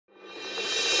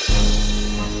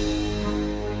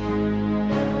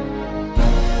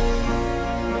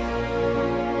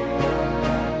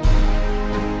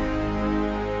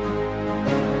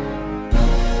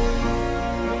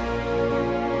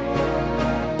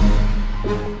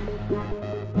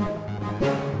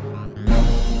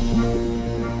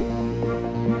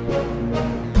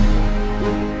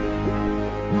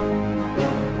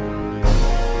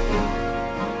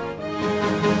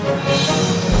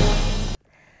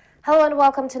Hello and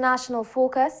welcome to National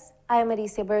Focus. I am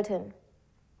Adicia Burton.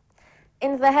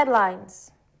 In the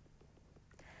headlines,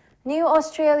 new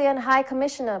Australian High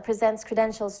Commissioner presents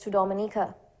credentials to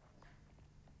Dominica.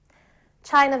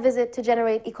 China visit to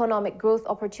generate economic growth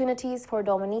opportunities for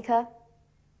Dominica.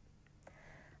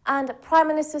 And Prime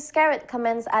Minister Skerrit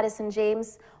commends Addison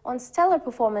James on stellar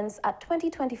performance at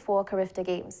 2024 Carifta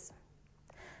Games.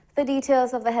 The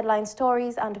details of the headline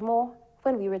stories and more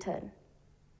when we return.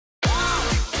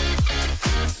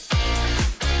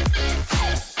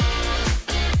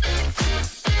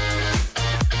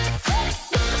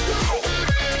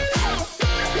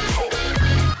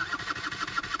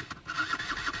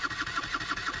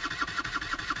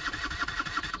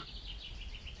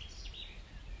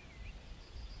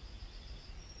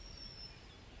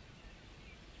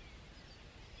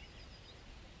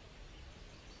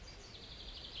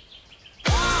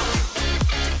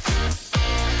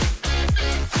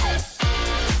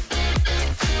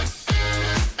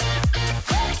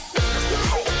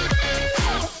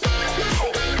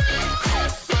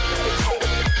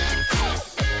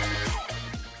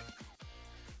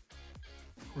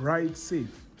 Ride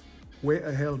safe, wear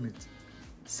a helmet,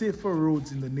 safer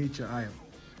roads in the nature aisle.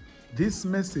 This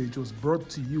message was brought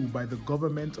to you by the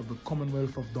Government of the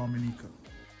Commonwealth of Dominica.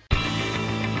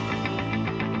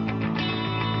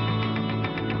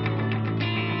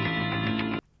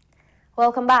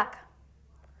 Welcome back.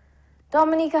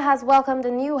 Dominica has welcomed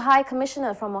a new High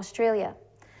Commissioner from Australia.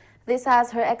 This as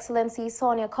Her Excellency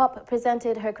Sonia Kopp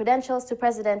presented her credentials to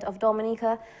President of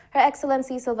Dominica, Her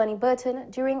Excellency Adicia Burton,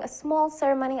 during a small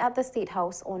ceremony at the State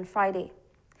House on Friday.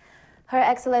 Her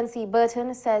Excellency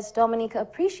Burton says Dominica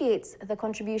appreciates the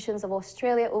contributions of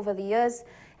Australia over the years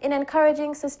in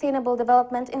encouraging sustainable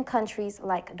development in countries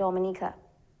like Dominica.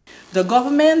 The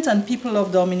government and people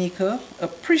of Dominica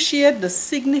appreciate the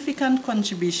significant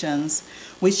contributions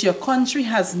which your country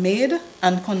has made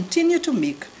and continue to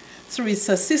make through its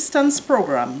assistance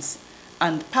programs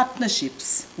and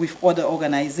partnerships with other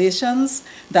organizations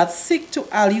that seek to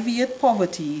alleviate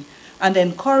poverty and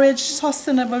encourage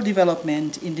sustainable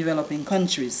development in developing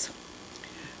countries.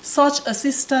 Such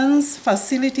assistance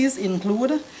facilities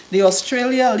include the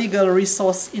Australia Legal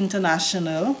Resource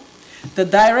International, the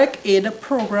Direct Aid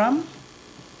Program,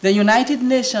 the United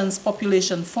Nations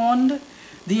Population Fund,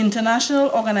 the International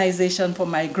Organization for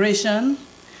Migration,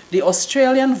 the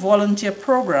Australian Volunteer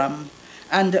Program,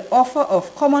 and the offer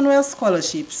of Commonwealth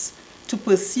scholarships to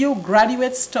pursue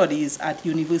graduate studies at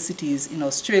universities in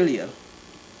Australia.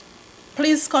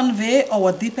 Please convey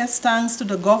our deepest thanks to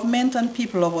the government and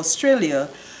people of Australia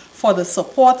for the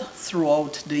support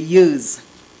throughout the years.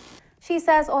 She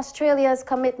says Australia's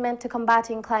commitment to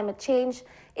combating climate change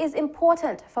is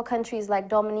important for countries like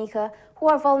Dominica, who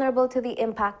are vulnerable to the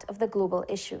impact of the global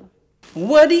issue.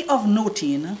 Worthy of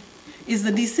noting is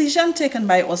the decision taken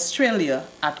by Australia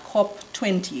at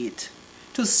COP28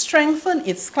 to strengthen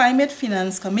its climate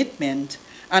finance commitment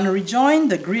and rejoin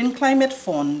the Green Climate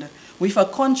Fund with a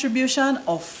contribution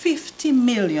of 50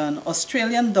 million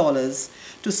Australian dollars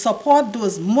to support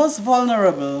those most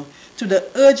vulnerable to the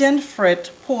urgent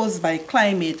threat posed by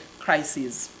climate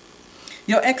crisis.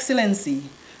 Your Excellency,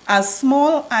 as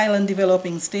small island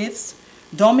developing states,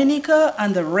 Dominica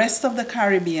and the rest of the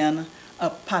Caribbean are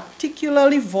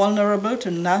particularly vulnerable to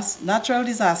natural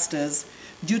disasters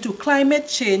due to climate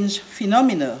change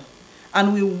phenomena,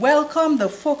 and we welcome the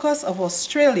focus of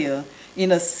Australia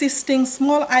in assisting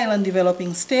small island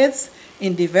developing states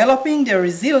in developing their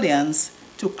resilience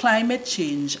to climate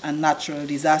change and natural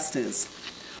disasters.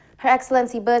 Her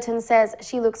Excellency Burton says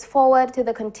she looks forward to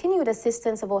the continued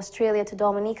assistance of Australia to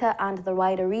Dominica and the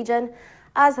wider region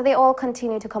as they all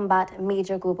continue to combat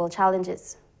major global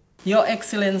challenges. Your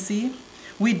Excellency,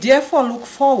 we therefore look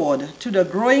forward to the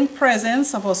growing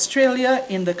presence of Australia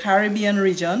in the Caribbean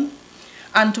region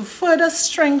and to further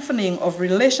strengthening of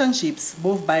relationships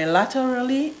both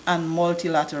bilaterally and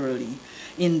multilaterally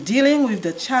in dealing with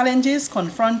the challenges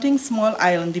confronting small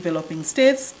island developing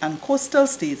states and coastal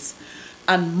states,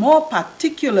 and more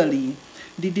particularly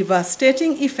the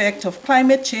devastating effect of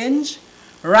climate change,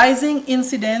 rising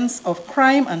incidents of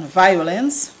crime and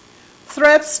violence,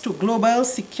 threats to global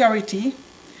security,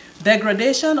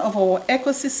 degradation of our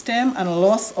ecosystem and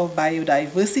loss of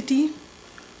biodiversity,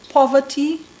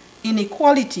 poverty,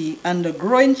 inequality, and the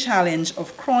growing challenge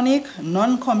of chronic,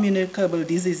 non-communicable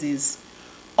diseases,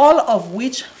 all of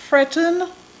which threaten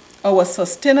our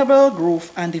sustainable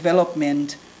growth and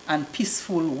development and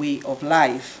peaceful way of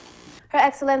life. Her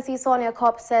Excellency Sonia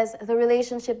Kopp says the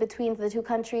relationship between the two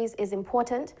countries is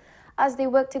important as they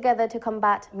work together to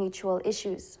combat mutual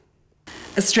issues.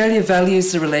 Australia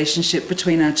values the relationship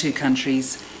between our two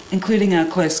countries including our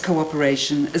close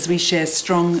cooperation as we share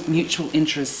strong mutual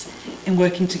interests in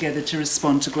working together to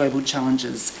respond to global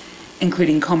challenges,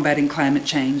 including combating climate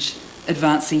change,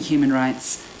 advancing human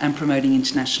rights, and promoting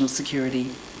international security.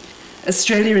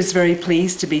 Australia is very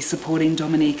pleased to be supporting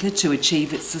Dominica to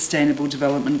achieve its Sustainable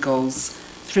Development Goals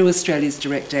through Australia's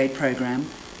Direct Aid Program.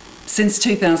 Since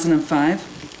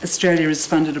 2005, Australia has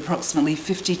funded approximately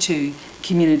 52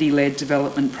 community-led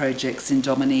development projects in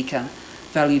Dominica,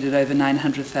 valued at over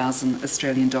 900,000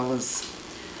 Australian dollars.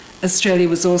 Australia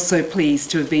was also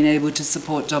pleased to have been able to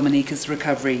support Dominica's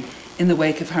recovery in the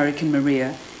wake of Hurricane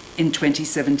Maria in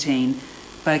 2017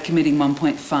 by committing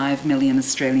 1.5 million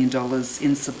Australian dollars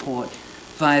in support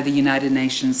via the United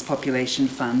Nations Population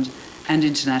Fund and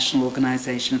International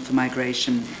Organisation for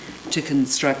Migration to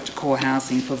construct core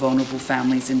housing for vulnerable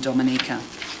families in Dominica.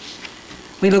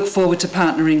 We look forward to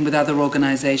partnering with other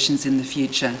organisations in the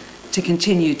future to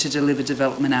continue to deliver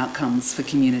development outcomes for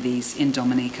communities in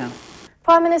Dominica.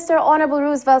 Prime Minister Honourable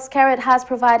Roosevelt Skerrit has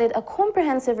provided a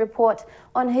comprehensive report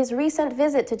on his recent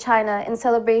visit to China in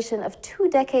celebration of 2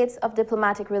 decades of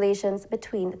diplomatic relations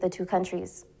between the two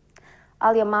countries.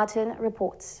 Alia Martin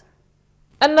reports.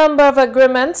 A number of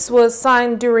agreements were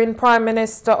signed during Prime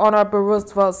Minister Honourable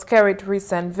Roosevelt Skerrit's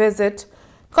recent visit,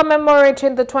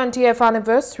 commemorating the 20th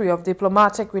anniversary of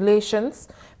diplomatic relations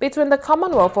between the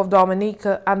Commonwealth of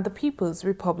Dominica and the People's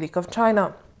Republic of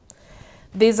China.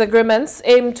 These agreements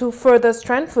aim to further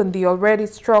strengthen the already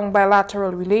strong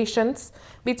bilateral relations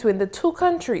between the two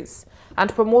countries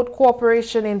and promote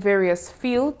cooperation in various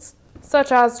fields,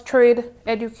 such as trade,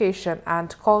 education,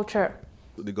 and culture.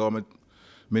 The government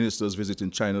ministers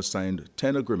visiting China signed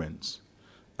 10 agreements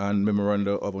and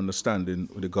memoranda of understanding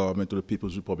with the government of the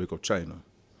People's Republic of China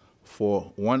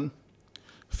for 1,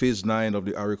 Phase 9 of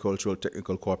the Agricultural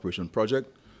Technical Cooperation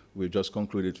Project. We've just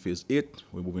concluded Phase 8.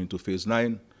 We're moving to Phase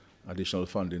 9. Additional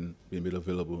funding being made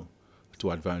available to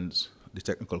advance the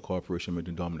technical cooperation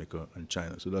between Dominica and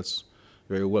China. So that's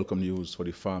very welcome news for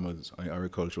the farmers and the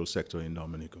agricultural sector in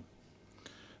Dominica.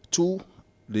 2,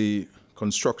 the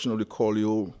construction of the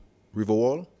Collio River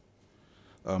Wall,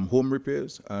 home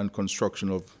repairs and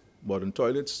construction of modern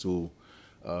toilets to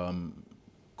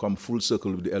come full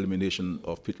circle with the elimination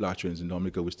of pit latrines in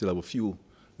Dominica. We still have a few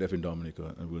left in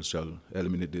Dominica, and we shall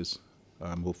eliminate this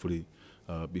hopefully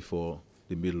before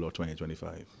the middle of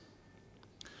 2025.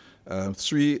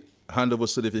 3, handover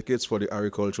certificates for the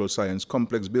Agricultural Science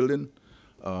Complex building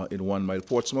in 1 Mile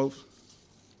Portsmouth.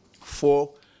 4,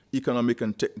 economic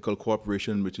and technical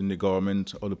cooperation between the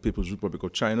government of the People's Republic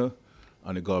of China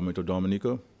and the government of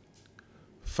Dominica.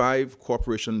 5,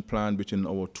 cooperation plan between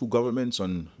our two governments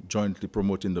on jointly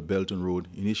promoting the Belt and Road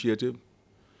Initiative.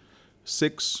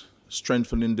 6,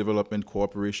 strengthening development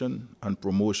cooperation and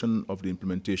promotion of the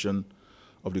implementation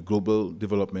of the Global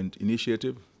Development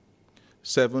Initiative.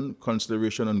 7,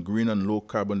 consideration on green and low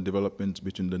carbon development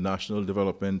between the National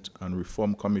Development and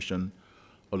Reform Commission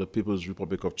of the People's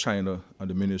Republic of China and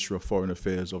the Ministry of Foreign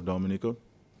Affairs of Dominica.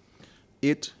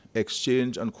 8,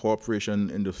 exchange and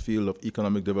cooperation in the field of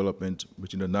economic development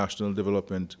between the National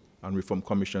Development and Reform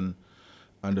Commission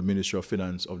and the Ministry of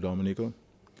Finance of Dominica.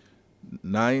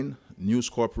 9, news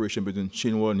cooperation between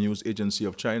Xinhua News Agency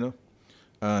of China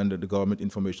and the Government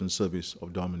Information Service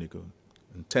of Dominica.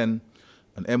 And 10,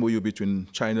 an MOU between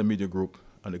China Media Group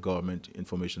and the Government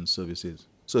Information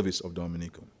Service of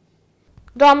Dominica.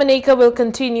 Dominica will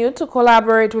continue to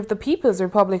collaborate with the People's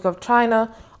Republic of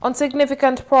China on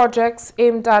significant projects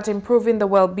aimed at improving the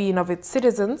well-being of its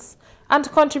citizens and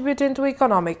contributing to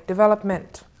economic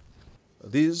development.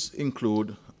 These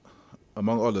include,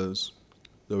 among others,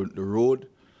 the road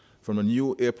from a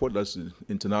new airport, that's the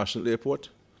international airport,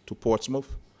 to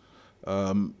Portsmouth.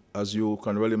 As you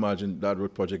can well imagine, that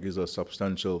road project is a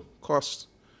substantial cost.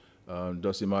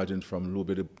 Just imagine from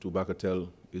Lubid to Bacatel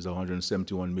is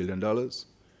 $171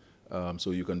 million.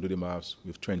 So you can do the maths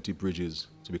with 20 bridges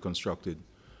to be constructed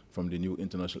from the new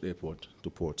international airport to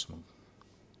Portsmouth.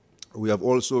 We have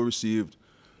also received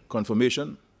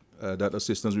confirmation that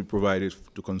assistance will be provided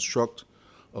to construct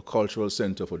a cultural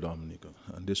center for Dominica.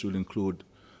 And this will include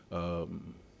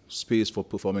space for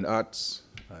performing arts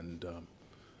and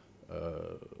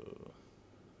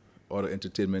other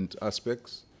entertainment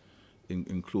aspects,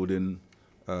 including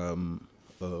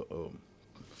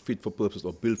fit for purpose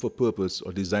or built for purpose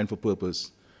or designed for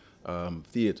purpose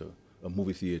theater, a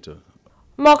movie theater.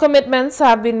 More commitments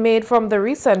have been made from the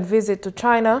recent visit to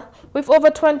China, with over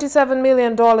 $27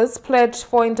 million pledged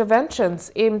for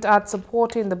interventions aimed at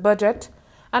supporting the budget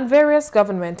and various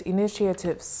government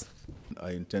initiatives.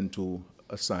 I intend to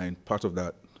assign part of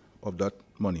that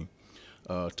money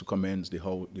to commence the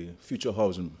future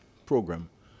housing program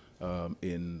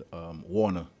in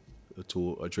Warner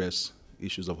to address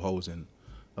issues of housing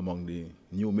among the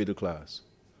new middle class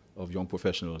of young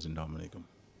professionals in Dominica.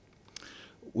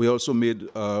 We also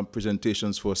made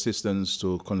presentations for assistance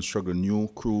to construct a new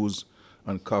cruise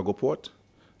and cargo port,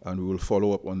 and we will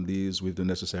follow up on these with the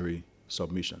necessary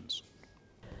submissions.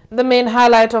 The main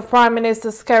highlight of Prime Minister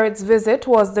Skerrit's visit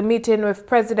was the meeting with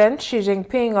President Xi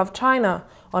Jinping of China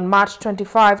on March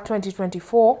 25,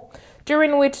 2024,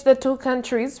 during which the two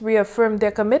countries reaffirmed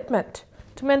their commitment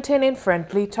to maintaining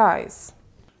friendly ties.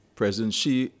 President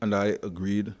Xi and I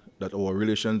agreed that our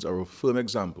relations are a firm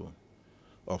example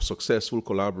of successful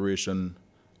collaboration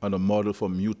and a model for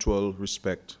mutual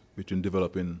respect between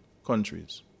developing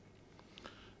countries.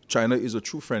 China is a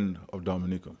true friend of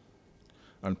Dominica,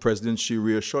 and President Xi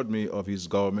reassured me of his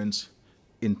government's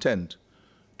intent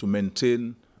to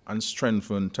maintain and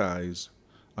strengthen ties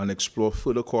and explore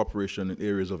further cooperation in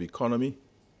areas of economy,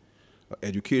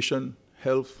 education,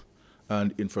 health,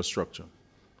 and infrastructure.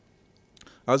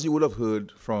 As you would have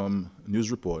heard from news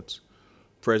reports,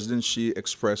 President Xi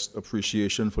expressed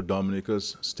appreciation for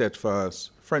Dominica's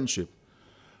steadfast friendship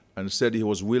and said he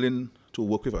was willing to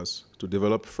work with us to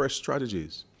develop fresh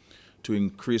strategies to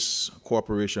increase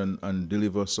cooperation and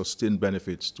deliver sustained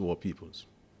benefits to our peoples.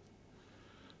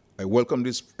 I welcome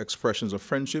these expressions of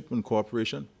friendship and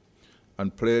cooperation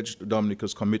and pledged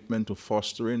Dominica's commitment to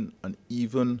fostering an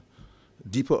even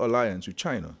deeper alliance with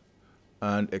China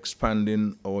and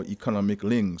expanding our economic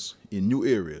links in new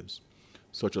areas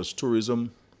such as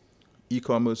tourism,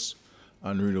 e-commerce,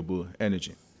 and renewable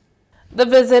energy. The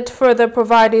visit further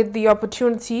provided the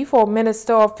opportunity for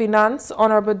Minister of Finance,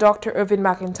 Honorable Dr. Irvin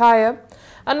McIntyre,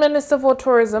 and Minister for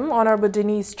Tourism, Honorable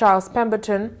Denise Charles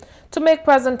Pemberton, to make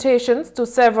presentations to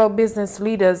several business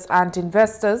leaders and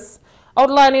investors,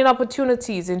 outlining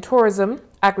opportunities in tourism,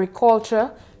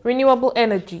 agriculture, renewable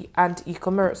energy, and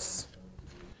e-commerce.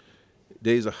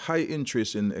 There is a high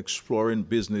interest in exploring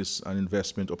business and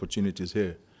investment opportunities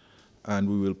here, and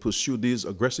we will pursue these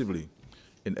aggressively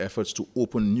in efforts to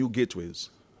open new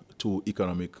gateways to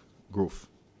economic growth.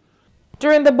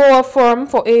 During the Boa Forum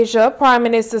for Asia, Prime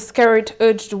Minister Skerrit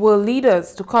urged world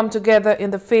leaders to come together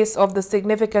in the face of the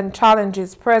significant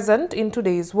challenges present in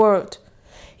today's world.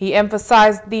 He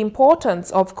emphasized the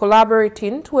importance of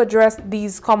collaborating to address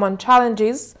these common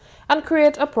challenges and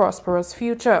create a prosperous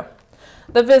future.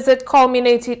 The visit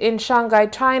culminated in Shanghai,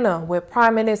 China, where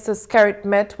Prime Minister Skerrit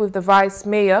met with the Vice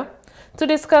Mayor to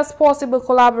discuss possible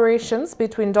collaborations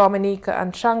between Dominica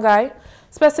and Shanghai,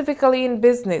 specifically in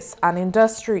business and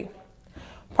industry.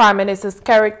 Prime Minister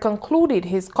Skerrit concluded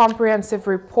his comprehensive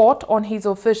report on his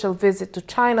official visit to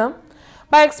China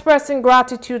by expressing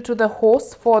gratitude to the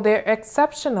hosts for their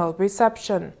exceptional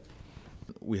reception.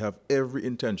 We have every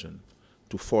intention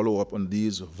to follow up on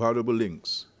these valuable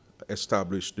links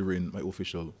established during my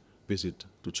official visit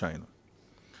to China.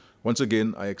 Once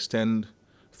again, I extend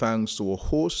thanks to our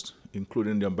host,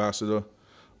 including the Ambassador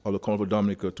of the Commonwealth of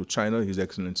Dominica to China, His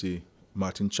Excellency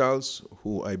Martin Charles,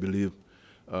 who I believe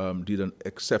did an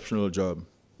exceptional job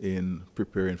in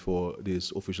preparing for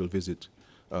this official visit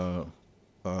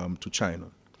to China,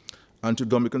 and to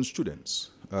Dominican students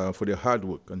for their hard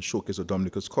work and showcase of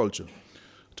Dominica's culture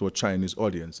to a Chinese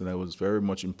audience. And I was very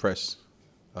much impressed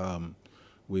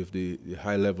with the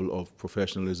high level of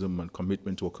professionalism and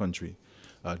commitment to our country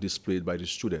displayed by the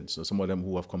students, some of them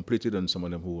who have completed and some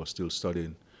of them who are still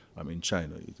studying in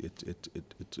China.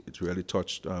 It really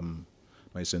touched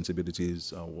my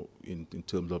sensibilities in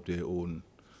terms of their own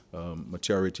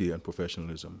maturity and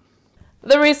professionalism.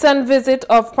 The recent visit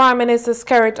of Prime Minister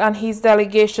Skerrit and his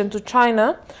delegation to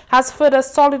China has further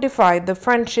solidified the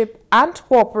friendship and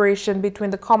cooperation between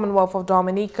the Commonwealth of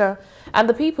Dominica and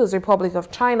the People's Republic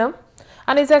of China,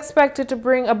 and is expected to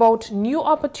bring about new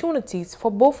opportunities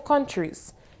for both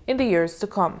countries in the years to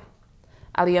come.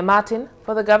 Alia Martin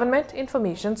for the Government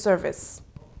Information Service.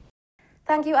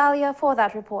 Thank you, Alia, for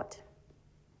that report.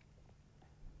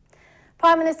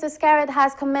 Prime Minister Skerrit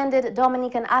has commended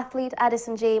Dominican athlete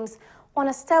Addison James on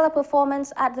a stellar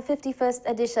performance at the 51st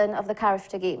edition of the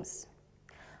Carifta Games.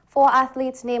 4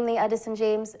 athletes, namely Addison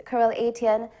James, Carol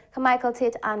Etienne, Carmichael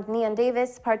Tit, and Neon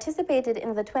Davis, participated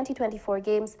in the 2024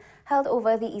 Games held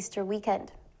over the Easter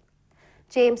weekend.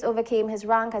 James overcame his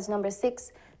rank as number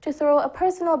 6 to throw a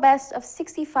personal best of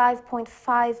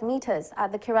 65.5 meters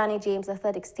at the Kirani James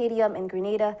Athletic Stadium in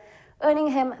Grenada, earning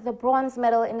him the bronze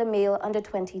medal in the male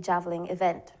under-20 javelin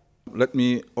event. Let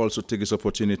me also take this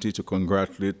opportunity to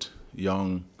congratulate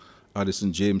young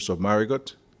Addison James of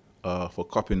Marigot for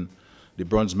cupping the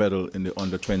bronze medal in the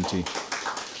under-20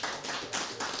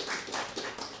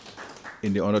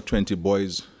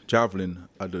 boys javelin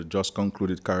at the just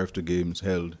concluded Carifta Games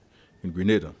held in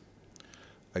Grenada.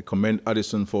 I commend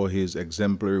Addison for his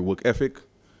exemplary work ethic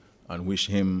and wish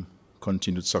him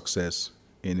continued success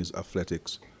in his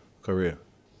athletics career.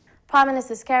 Prime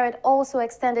Minister Skerrit also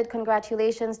extended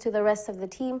congratulations to the rest of the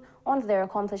team on their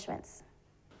accomplishments.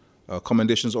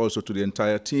 Commendations also to the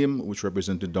entire team which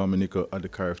represented Dominica at the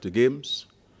Carifta Games,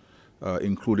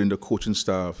 including the coaching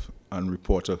staff and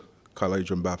reporter Carla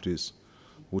Baptist,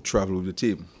 who traveled with the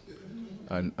team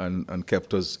and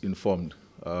kept us informed,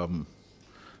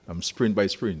 sprint by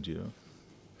sprint, you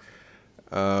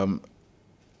know.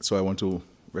 So I want to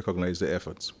recognize the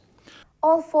efforts.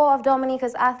 All 4 of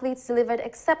Dominica's athletes delivered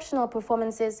exceptional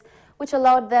performances, which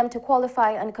allowed them to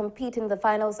qualify and compete in the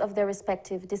finals of their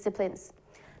respective disciplines.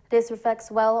 This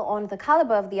reflects well on the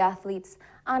caliber of the athletes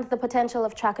and the potential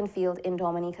of track and field in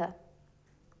Dominica.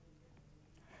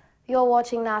 You're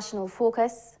watching National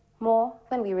Focus. More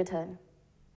when we return.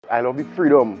 I love the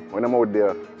freedom when I'm out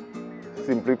there.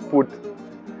 Simply put,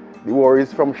 the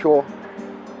worries from shore,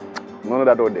 none of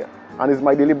that out there. And it's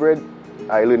my daily bread.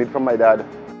 I learned it from my dad.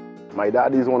 My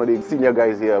dad is one of the senior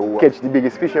guys here who catch the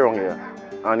biggest fish around here.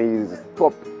 And he's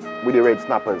top with the red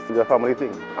snappers. It's a family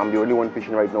thing. I'm the only one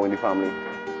fishing right now in the family.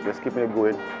 Just keeping it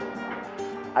going.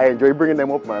 I enjoy bringing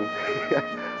them up, man.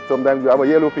 Sometimes you have a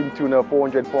yellowfin tuna,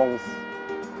 400 pounds.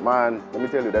 Man, let me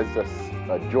tell you, that's just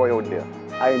a joy out there.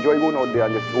 I enjoy going out there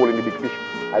and just holding the big fish.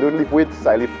 I don't lift weights,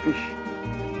 I lift fish.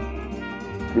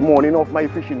 The morning of my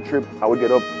fishing trip, I would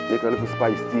get up, make a little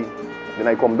spiced tea. Then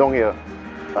I come down here.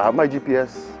 I have my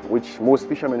GPS, which most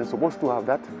fishermen are supposed to have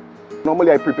that.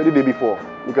 Normally I prepare the day before,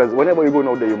 because whenever you're going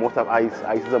out there, you must have ice.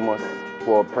 Ice is a must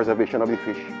for preservation of the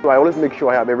fish. So I always make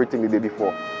sure I have everything the day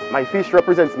before. My fish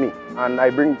represents me, and I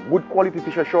bring good quality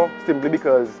fish ashore simply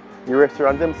because the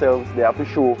restaurants themselves, they have to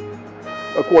show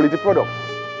a quality product.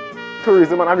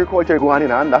 Tourism and agriculture go hand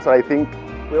in hand. That's what I think.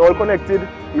 We're all connected.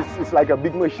 It's like a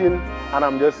big machine, and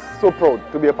I'm just so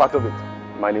proud to be a part of it.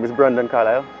 My name is Brandon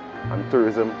Carlisle, and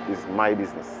tourism is my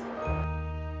business.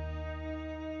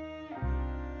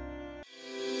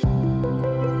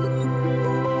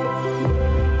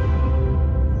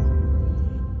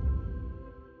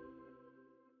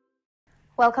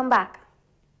 Welcome back.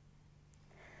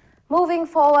 Moving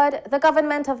forward, the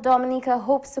government of Dominica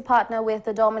hopes to partner with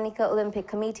the Dominica Olympic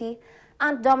Committee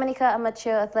and Dominica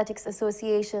Amateur Athletics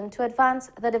Association to advance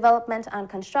the development and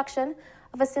construction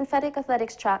of a synthetic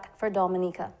athletics track for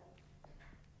Dominica.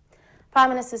 Prime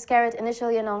Minister Skerrit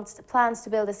initially announced plans to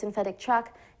build a synthetic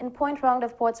track in Point Round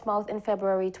of Portsmouth in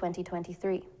February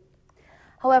 2023.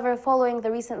 However, following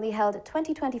the recently held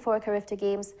 2024 Carifta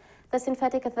Games, the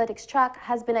synthetic athletics track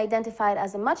has been identified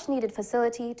as a much-needed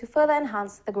facility to further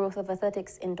enhance the growth of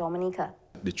athletics in Dominica.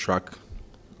 The track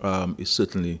is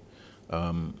certainly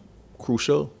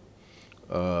crucial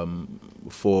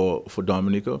for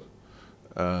Dominica.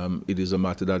 It is a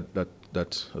matter that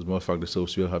as a matter of fact, the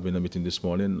South will have been a meeting this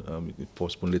morning. It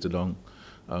postponed later down.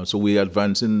 So we are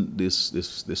advancing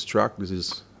this track. This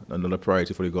is another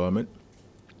priority for the government.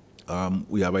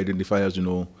 We have identified, as you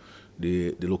know,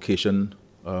 the location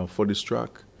for this track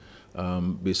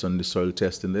based on the soil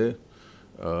testing there.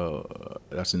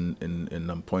 That's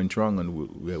in Point Round, and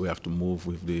we have to move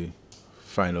with the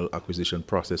final acquisition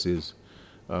processes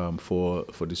for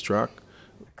this track.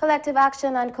 Collective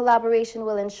action and collaboration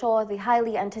will ensure the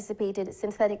highly anticipated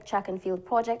synthetic track and field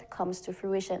project comes to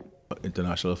fruition.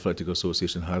 International Athletic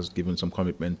Association has given some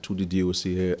commitment to the DOC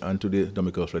here and to the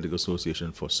Dominica Athletic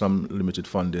Association for some limited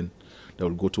funding that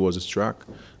will go towards this track.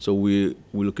 So we're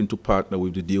looking to partner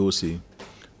with the DOC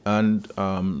and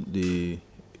the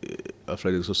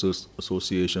Athletics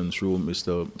Association through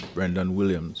Mr. Brendan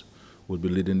Williams, who will be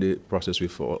leading the process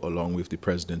along with the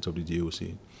president of the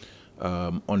DOC.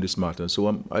 On this matter. So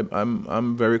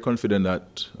I'm very confident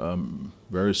that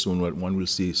very soon one will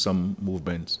see some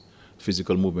movements,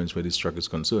 physical movements where this track is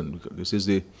concerned. Because this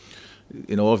is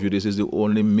in our view, this is the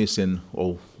only missing,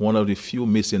 or one of the few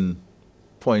missing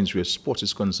points where sports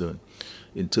is concerned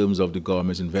in terms of the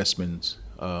government's investments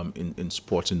in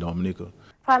sports in Dominica.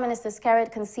 Prime Minister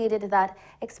Skerrit conceded that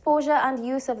exposure and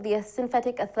use of the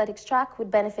synthetic athletics track would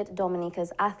benefit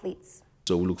Dominica's athletes.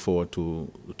 So we look forward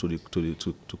to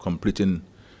completing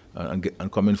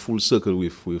and coming full circle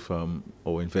with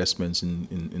our investments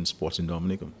in sports in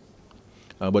Dominica.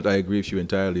 But I agree with you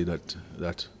entirely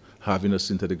that having a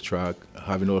synthetic track,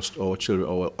 having our children,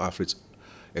 our athletes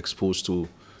exposed to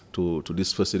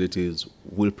these facilities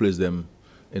will place them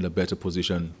in a better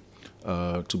position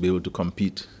to be able to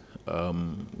compete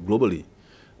globally.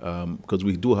 Because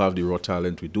we do have the raw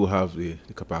talent, we do have the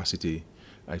capacity.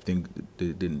 I think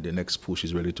the next push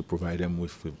is really to provide them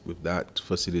with that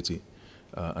facility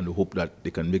and we hope that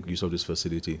they can make use of this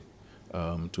facility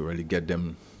to really get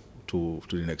them to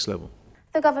the next level.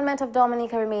 The government of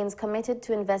Dominica remains committed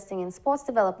to investing in sports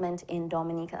development in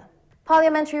Dominica.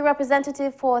 Parliamentary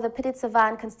representative for the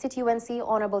Petit-Savan constituency,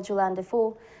 Honorable Julian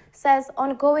Defoe, says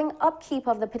ongoing upkeep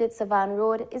of the Petit-Savan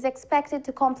Road is expected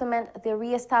to complement the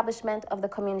re-establishment of the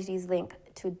community's link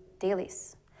to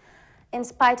Dalis. In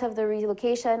spite of the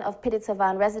relocation of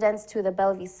Petit-Savan residents to the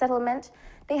Bellevue settlement,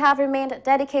 they have remained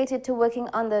dedicated to working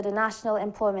under the National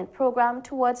Employment Program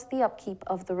towards the upkeep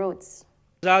of the roads.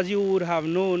 As you would have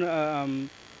known,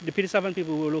 the Petit-Savan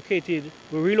people were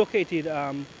relocated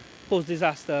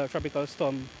post-disaster tropical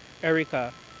storm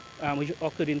Erica, which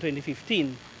occurred in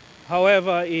 2015.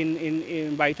 However,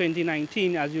 by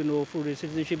 2019, as you know, through the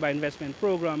Citizenship by Investment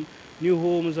Program, new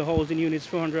homes, housing units,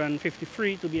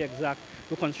 453 to be exact,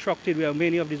 were constructed where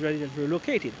many of these residents were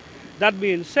located. That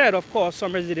being said, of course,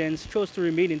 some residents chose to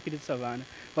remain in Petit-Savan,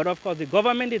 but of course the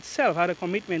government itself had a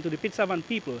commitment to the Petit-Savan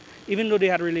people, even though they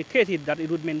had relocated, that it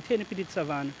would maintain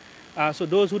Petit-Savan. So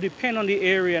those who depend on the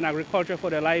area and agriculture for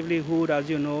their livelihood, as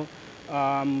you know,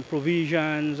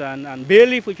 provisions and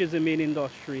bailiff, which is the main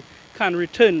industry, can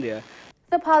return there.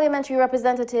 The parliamentary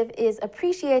representative is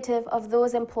appreciative of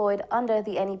those employed under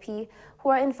the NEP who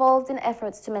are involved in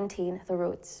efforts to maintain the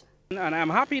roads. And I'm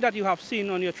happy that you have seen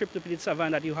on your trip to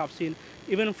Petit-Savan that you have seen,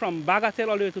 even from Bagatelle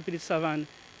all the way to Petit-Savan,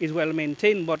 is well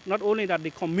maintained, but not only that,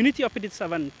 the community of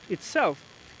Petit-Savan itself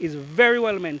is very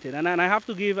well maintained. And I have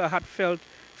to give a heartfelt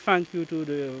thank you to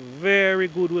the very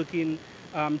good working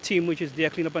team, which is their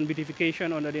cleanup and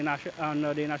beautification under the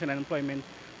National Employment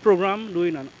Program,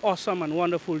 doing an awesome and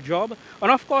wonderful job.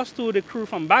 And of course to the crew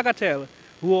from Bagatelle,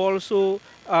 who also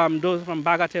those from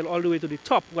Bagatelle all the way to the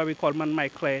top, where we call Man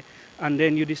Clay, and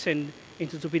then you descend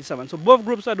into Petit-Savan. So both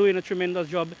groups are doing a tremendous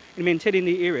job in maintaining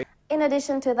the area. In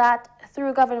addition to that,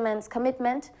 through government's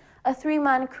commitment, a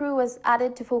 3-man crew was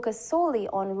added to focus solely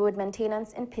on road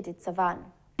maintenance in Petit-Savan.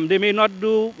 They may not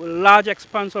do large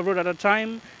expanse of road at a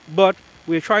time, but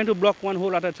we're trying to block one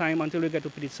hole at a time until we get to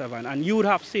Petit-Savan. And you would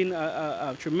have seen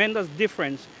a tremendous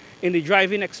difference in the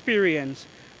driving experience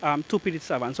to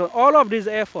Petit-Savan. So all of these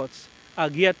efforts are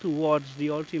geared towards the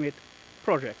ultimate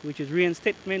project, which is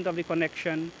reinstatement of the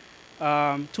connection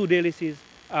to Dalis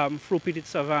through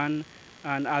Petit-Savan.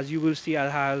 And as you will see,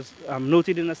 as has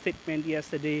noted in a statement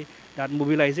yesterday, that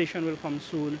mobilization will come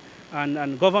soon,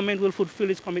 and government will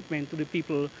fulfill its commitment to the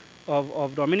people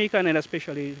of Dominica, and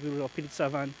especially the people of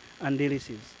Petit-Savan and Dalis.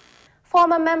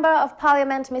 Former Member of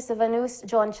Parliament Mr. Vanus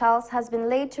John Charles has been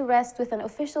laid to rest with an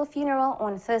official funeral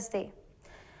on Thursday.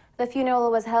 The funeral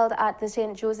was held at the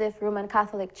St. Joseph Roman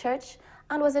Catholic Church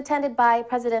and was attended by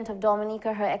President of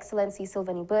Dominica, Her Excellency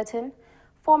Sylvanie Burton,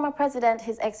 former President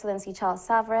His Excellency Charles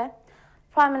Savre,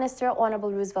 Prime Minister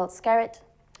Honorable Roosevelt Skerrit,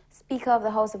 Speaker of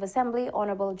the House of Assembly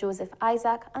Honorable Joseph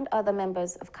Isaac, and other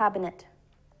members of Cabinet.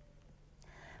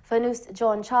 Vanus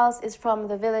John Charles is from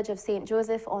the village of St.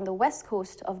 Joseph on the west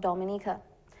coast of Dominica.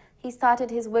 He started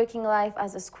his working life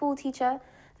as a school teacher,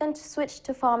 then switched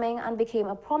to farming and became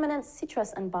a prominent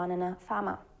citrus and banana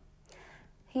farmer.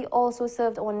 He also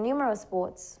served on numerous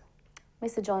boards.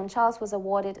 Mr. John Charles was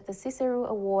awarded the Cicero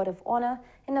Award of Honor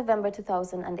in November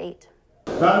 2008.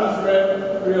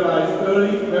 Vanus realized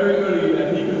very early,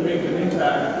 that he could make an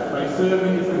impact by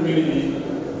serving his community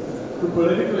through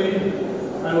politically,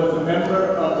 and was a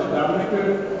member of the Dominica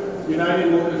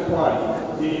United Workers' Party,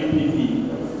 DUPP,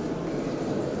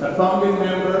 a founding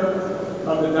member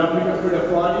of the Dominica Freedom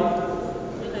Party,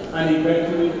 and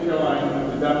eventually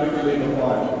joined the Dominica Labour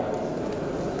Party.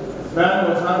 Van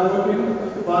was hardworking,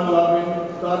 fun-loving,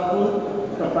 thoughtful,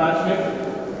 compassionate,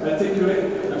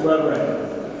 articulate, and well-read.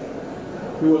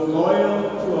 He was loyal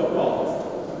to a fault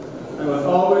and was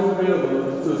always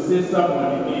available to assist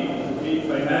someone in need, be it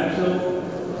financial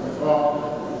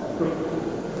or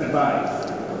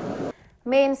advice.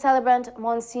 Main celebrant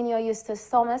Monsignor Eustace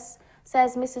Thomas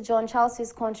says Mr. John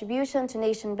Charles's contribution to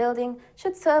nation building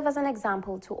should serve as an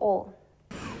example to all.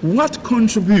 What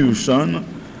contribution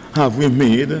have we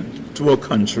made to our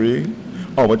country,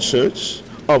 our church,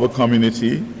 our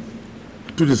community,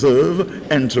 to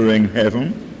deserve entering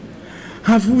heaven?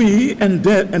 Have we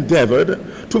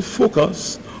endeavored to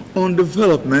focus on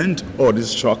development or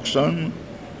destruction?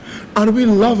 Are we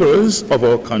lovers of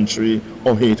our country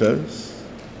or haters?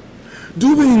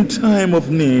 Do we in time of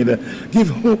need give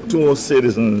hope to our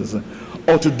citizens,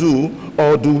 or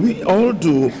do we all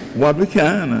do what we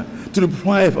can to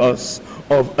deprive us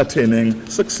of attaining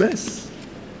success?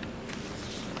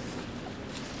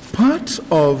 Part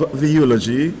of the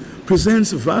eulogy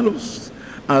presents Vanus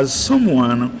as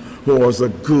someone who was a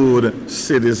good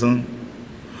citizen,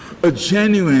 a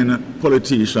genuine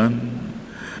politician,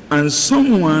 and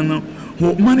someone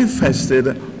who manifested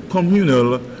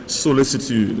communal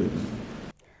solicitude.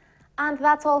 And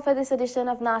that's all for this edition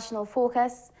of National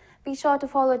Focus. Be sure to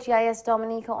follow GIS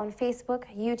Dominica on Facebook,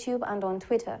 YouTube, and on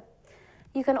Twitter.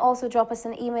 You can also drop us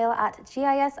an email at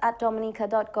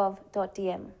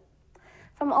gis@dominica.gov.dm.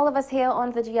 From all of us here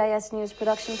on the GIS News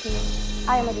production team,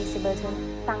 I am Adicia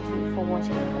Burton. Thank you for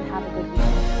watching and have a good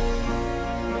weekend.